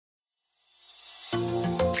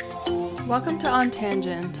Welcome to On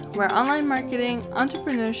Tangent, where online marketing,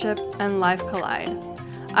 entrepreneurship, and life collide.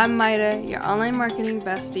 I'm Maida, your online marketing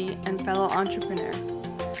bestie and fellow entrepreneur.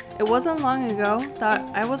 It wasn't long ago that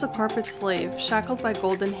I was a corporate slave shackled by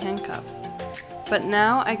golden handcuffs. But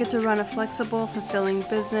now I get to run a flexible, fulfilling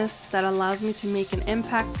business that allows me to make an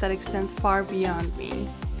impact that extends far beyond me.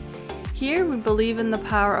 Here we believe in the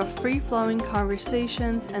power of free-flowing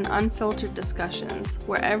conversations and unfiltered discussions,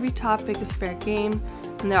 where every topic is fair game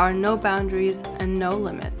and there are no boundaries and no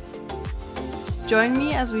limits. Join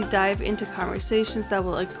me as we dive into conversations that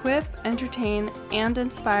will equip, entertain, and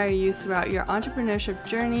inspire you throughout your entrepreneurship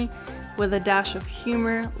journey with a dash of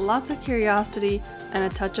humor, lots of curiosity, and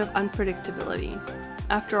a touch of unpredictability.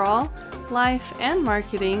 After all, life and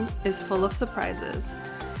marketing is full of surprises.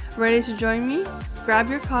 Ready to join me?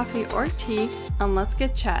 Grab your coffee or tea and let's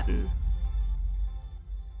get chatting.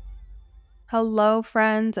 Hello,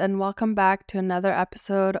 friends, and welcome back to another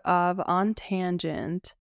episode of On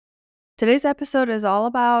Tangent. Today's episode is all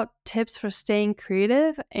about tips for staying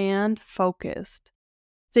creative and focused.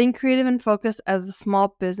 Staying creative and focused as a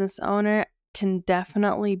small business owner can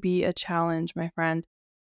definitely be a challenge, my friend,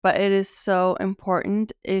 but it is so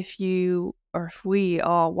important if we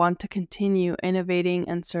all want to continue innovating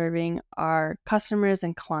and serving our customers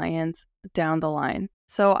and clients down the line.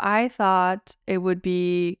 So I thought it would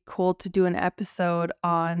be cool to do an episode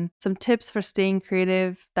on some tips for staying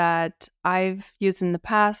creative that I've used in the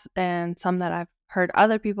past and some that I've heard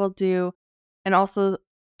other people do, and also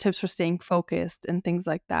tips for staying focused and things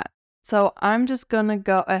like that. So I'm just going to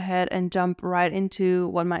go ahead and jump right into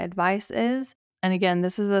what my advice is. And again,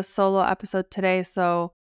 this is a solo episode today,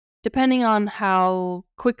 so depending on how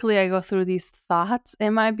quickly I go through these thoughts, it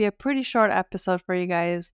might be a pretty short episode for you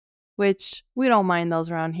guys, which we don't mind those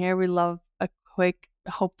around here. We love a quick,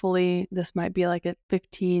 hopefully this might be like a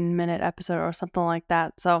 15-minute episode or something like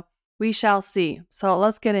that. So we shall see. So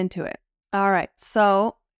let's get into it. All right.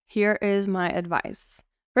 So here is my advice.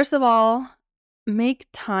 First of all, make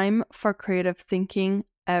time for creative thinking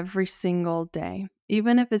every single day,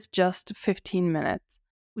 even if it's just 15 minutes.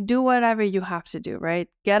 Do whatever you have to do, right?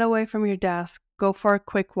 Get away from your desk, go for a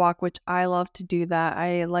quick walk, which I love to do that.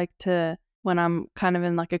 I like to, when I'm kind of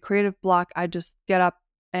in like a creative block, I just get up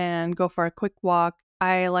and go for a quick walk.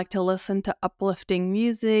 I like to listen to uplifting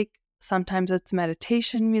music. Sometimes it's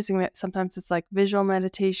meditation music. Sometimes it's like visual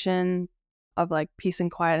meditation of like peace and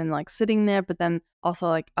quiet and like sitting there, but then also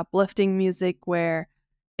like uplifting music where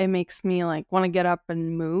it makes me like want to get up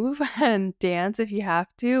and move and dance if you have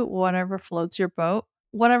to, whatever floats your boat.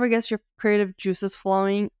 Whatever gets your creative juices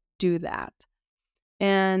flowing, do that.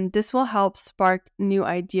 And this will help spark new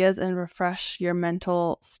ideas and refresh your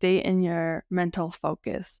mental state and your mental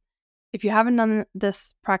focus. If you haven't done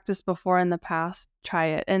this practice before in the past, try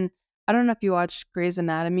it. And I don't know if you watched Grey's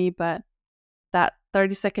Anatomy, but that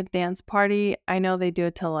 30-second dance party, I know they do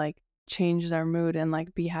it to like change their mood and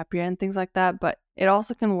like be happier and things like that, but it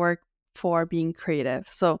also can work for being creative.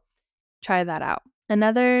 So try that out.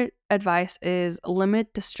 Another advice is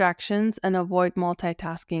limit distractions and avoid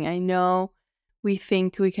multitasking. I know we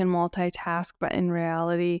think we can multitask, but in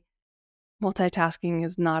reality, multitasking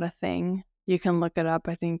is not a thing. You can look it up.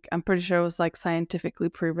 I'm pretty sure it was like scientifically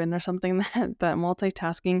proven or something that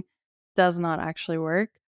multitasking does not actually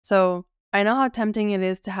work. So I know how tempting it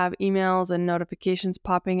is to have emails and notifications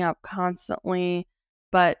popping up constantly,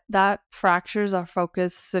 but that fractures our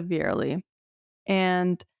focus severely.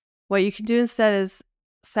 And what you can do instead is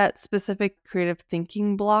set specific creative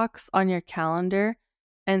thinking blocks on your calendar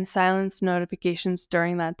and silence notifications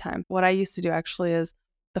during that time. What I used to do actually is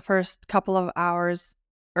the first couple of hours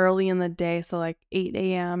early in the day, so like 8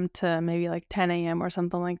 a.m. to maybe like 10 a.m. or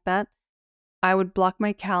something like that, I would block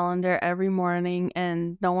my calendar every morning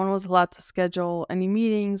and no one was allowed to schedule any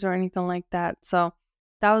meetings or anything like that. So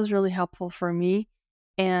that was really helpful for me.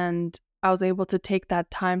 And I was able to take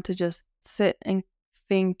that time to just sit and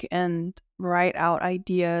think and write out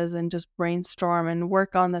ideas and just brainstorm and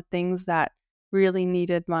work on the things that really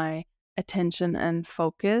needed my attention and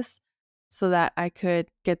focus so that I could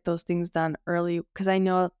get those things done early. Because I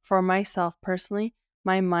know for myself personally,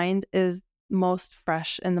 my mind is most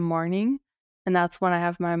fresh in the morning, and that's when I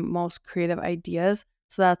have my most creative ideas.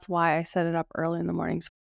 So that's why I set it up early in the mornings.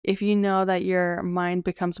 If you know that your mind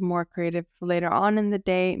becomes more creative later on in the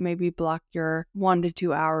day, maybe block your 1 to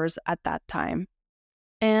 2 hours at that time.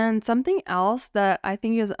 And something else that I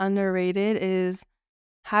think is underrated is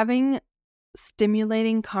having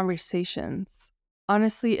stimulating conversations.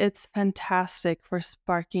 Honestly, it's fantastic for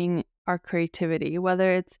sparking our creativity,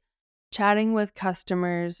 whether it's chatting with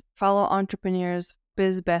customers, fellow entrepreneurs,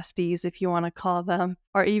 biz besties, if you want to call them,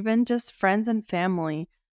 or even just friends and family.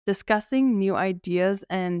 Discussing new ideas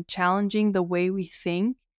and challenging the way we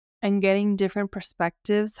think and getting different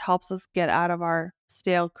perspectives helps us get out of our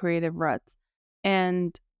stale creative ruts.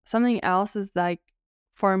 And something else is like,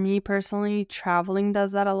 for me personally, traveling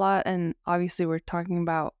does that a lot. And obviously, we're talking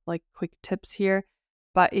about like quick tips here.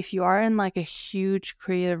 But if you are in like a huge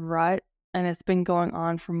creative rut and it's been going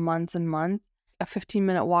on for months and months, a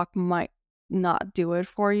 15-minute walk might not do it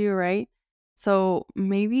for you, right? So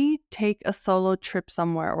maybe take a solo trip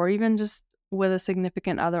somewhere or even just with a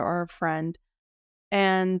significant other or a friend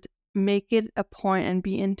and make it a point and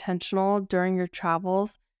be intentional during your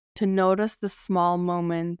travels to notice the small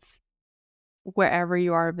moments wherever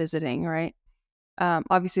you are visiting, right?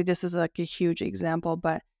 Obviously, this is like a huge example,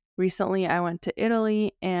 but recently I went to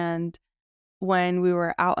Italy, and when we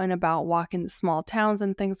were out and about walking the small towns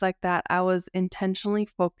and things like that, I was intentionally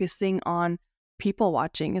focusing on people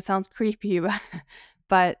watching. It sounds creepy,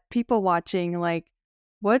 but people watching, like,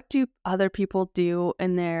 what do other people do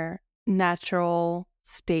in their natural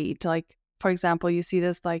state? Like, for example, you see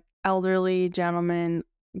this like elderly gentleman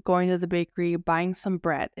going to the bakery, buying some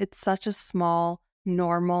bread. It's such a small,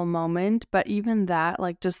 normal moment, but even that,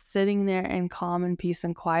 like just sitting there in calm and peace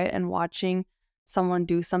and quiet and watching someone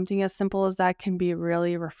do something as simple as that can be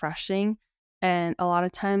really refreshing. And a lot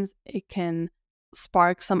of times it can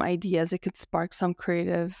spark some ideas, it could spark some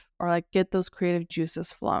creative or like get those creative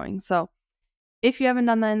juices flowing. So if you haven't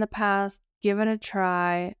done that in the past, give it a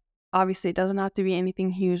try. Obviously, it doesn't have to be anything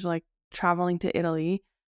huge like traveling to Italy,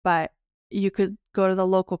 but you could go to the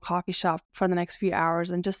local coffee shop for the next few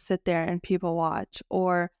hours and just sit there and people watch,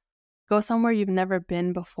 or go somewhere you've never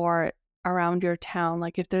been before around your town.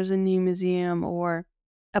 Like if there's a new museum or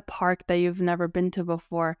a park that you've never been to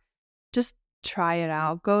before, just try it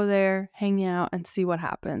out. Go there, hang out, and see what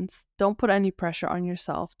happens. Don't put any pressure on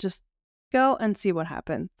yourself. Just go and see what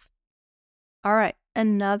happens. All right.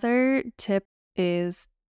 Another tip is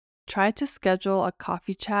try to schedule a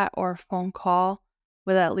coffee chat or a phone call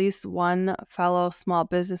with at least one fellow small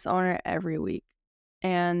business owner every week.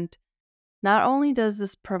 And not only does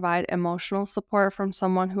this provide emotional support from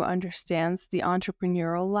someone who understands the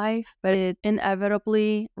entrepreneurial life, but it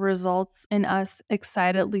inevitably results in us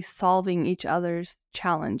excitedly solving each other's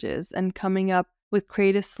challenges and coming up with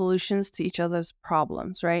creative solutions to each other's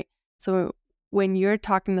problems, right? So when you're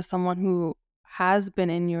talking to someone who has been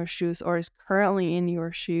in your shoes or is currently in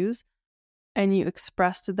your shoes and you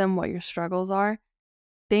express to them what your struggles are,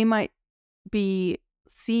 they might be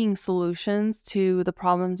seeing solutions to the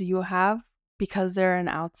problems you have because they're an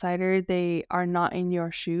outsider. They are not in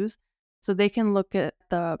your shoes. So they can look at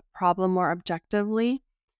the problem more objectively.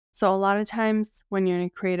 So a lot of times when you're in a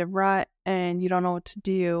creative rut and you don't know what to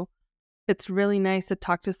do, it's really nice to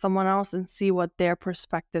talk to someone else and see what their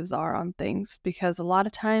perspectives are on things, because a lot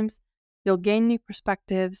of times you'll gain new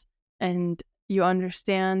perspectives and you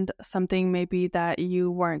understand something maybe that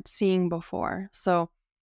you weren't seeing before. So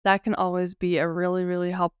that can always be a really,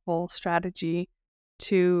 really helpful strategy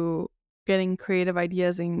to getting creative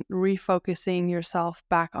ideas and refocusing yourself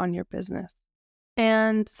back on your business.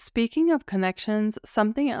 And speaking of connections,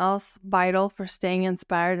 something else vital for staying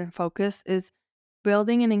inspired and focused is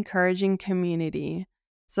building an encouraging community.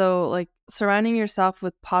 So, like surrounding yourself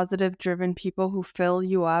with positive, driven people who fill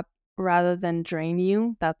you up rather than drain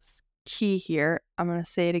you. That's key here. I'm going to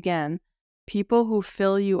say it again. People who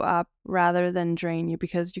fill you up rather than drain you,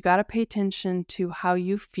 because you got to pay attention to how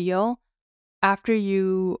you feel after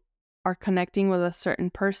you are connecting with a certain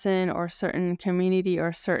person or certain community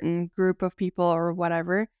or certain group of people or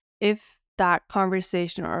whatever. If that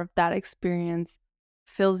conversation or if that experience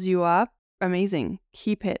fills you up, amazing.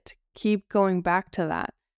 Keep it. Keep going back to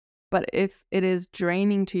that. But if it is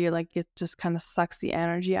draining to you, like it just kind of sucks the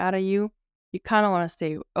energy out of you, you kind of want to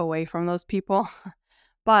stay away from those people.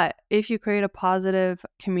 But if you create a positive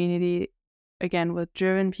community, again, with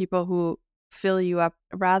driven people who fill you up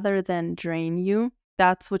rather than drain you,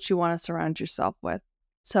 that's what you want to surround yourself with.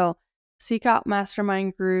 So seek out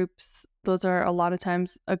mastermind groups. Those are a lot of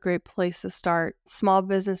times a great place to start. Small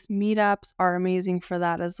business meetups are amazing for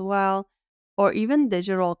that as well. Or even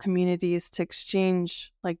digital communities to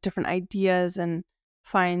exchange like different ideas and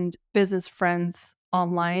find business friends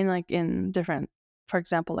online, like in different, for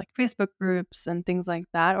example, like Facebook groups and things like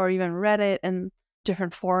that, or even Reddit and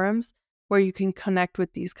different forums where you can connect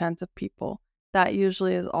with these kinds of people. That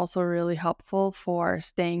usually is also really helpful for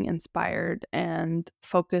staying inspired and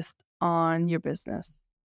focused on your business.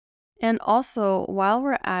 And also, while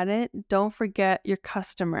we're at it, don't forget your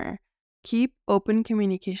customer. Keep open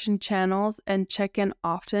communication channels and check in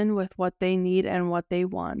often with what they need and what they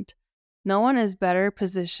want. No one is better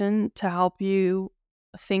positioned to help you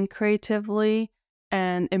think creatively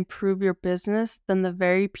and improve your business than the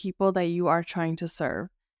very people that you are trying to serve.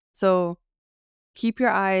 So keep your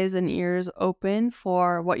eyes and ears open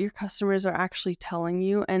for what your customers are actually telling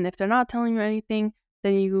you. And if they're not telling you anything,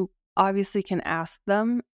 then you obviously can ask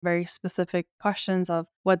them very specific questions of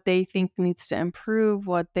what they think needs to improve,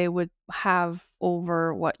 what they would have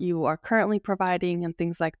over what you are currently providing, and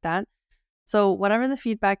things like that. So, whatever the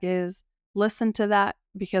feedback is, listen to that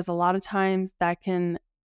because a lot of times that can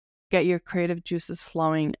get your creative juices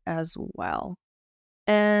flowing as well.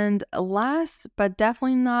 And last but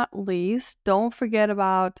definitely not least, don't forget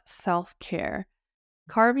about self-care.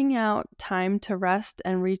 Carving out time to rest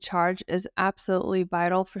and recharge is absolutely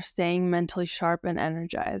vital for staying mentally sharp and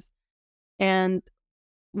energized. And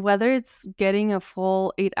whether it's getting a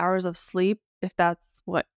full 8 hours of sleep, if that's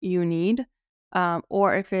what you need,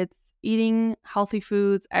 or if it's eating healthy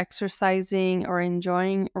foods, exercising, or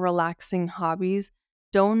enjoying relaxing hobbies,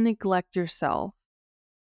 don't neglect yourself.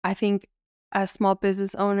 I think as small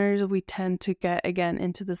business owners, we tend to get again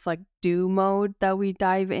into this like do mode that we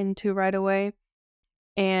dive into right away.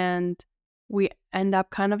 And we end up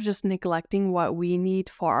kind of just neglecting what we need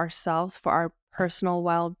for ourselves, for our personal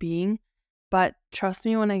well being. But trust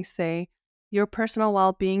me when I say your personal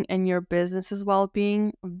well being and your business's well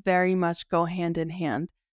being very much go hand in hand.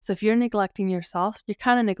 So if you're neglecting yourself, you're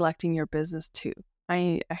kind of neglecting your business too.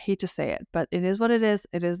 I hate to say it, but it is what it is.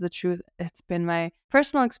 It is the truth. It's been my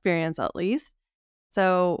personal experience at least.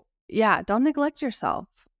 So yeah, don't neglect yourself.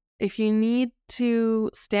 If you need to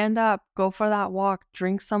stand up, go for that walk,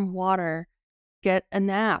 drink some water, get a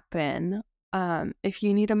nap in. If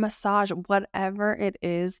you need a massage, whatever it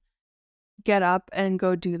is, get up and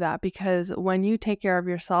go do that. Because when you take care of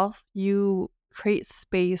yourself, you create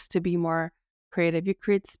space to be more creative. You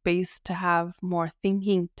create space to have more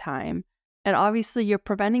thinking time. And obviously, you're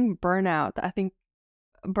preventing burnout. I think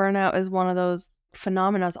burnout is one of those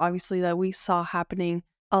phenomena, obviously, that we saw happening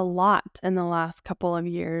a lot in the last couple of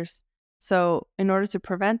years. So in order to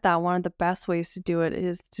prevent that, one of the best ways to do it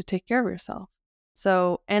is to take care of yourself.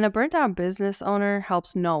 So, and a burnt out business owner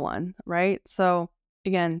helps no one, right? So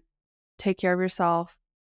again, take care of yourself,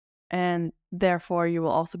 and therefore you will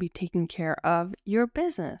also be taking care of your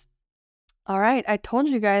business. All right, I told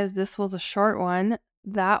you guys this was a short one.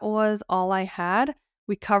 That was all I had.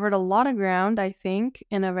 We covered a lot of ground, I think,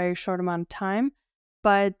 in a very short amount of time.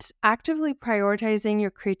 But actively prioritizing your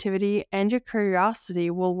creativity and your curiosity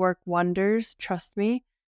will work wonders, trust me.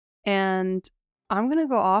 And I'm going to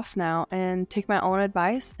go off now and take my own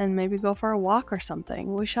advice and maybe go for a walk or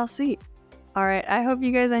something. We shall see. All right, I hope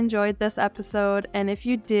you guys enjoyed this episode. And if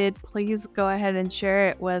you did, please go ahead and share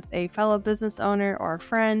it with a fellow business owner or a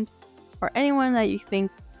friend or anyone that you think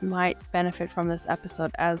might benefit from this episode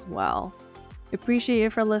as well. Appreciate you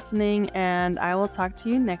for listening, and I will talk to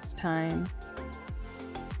you next time.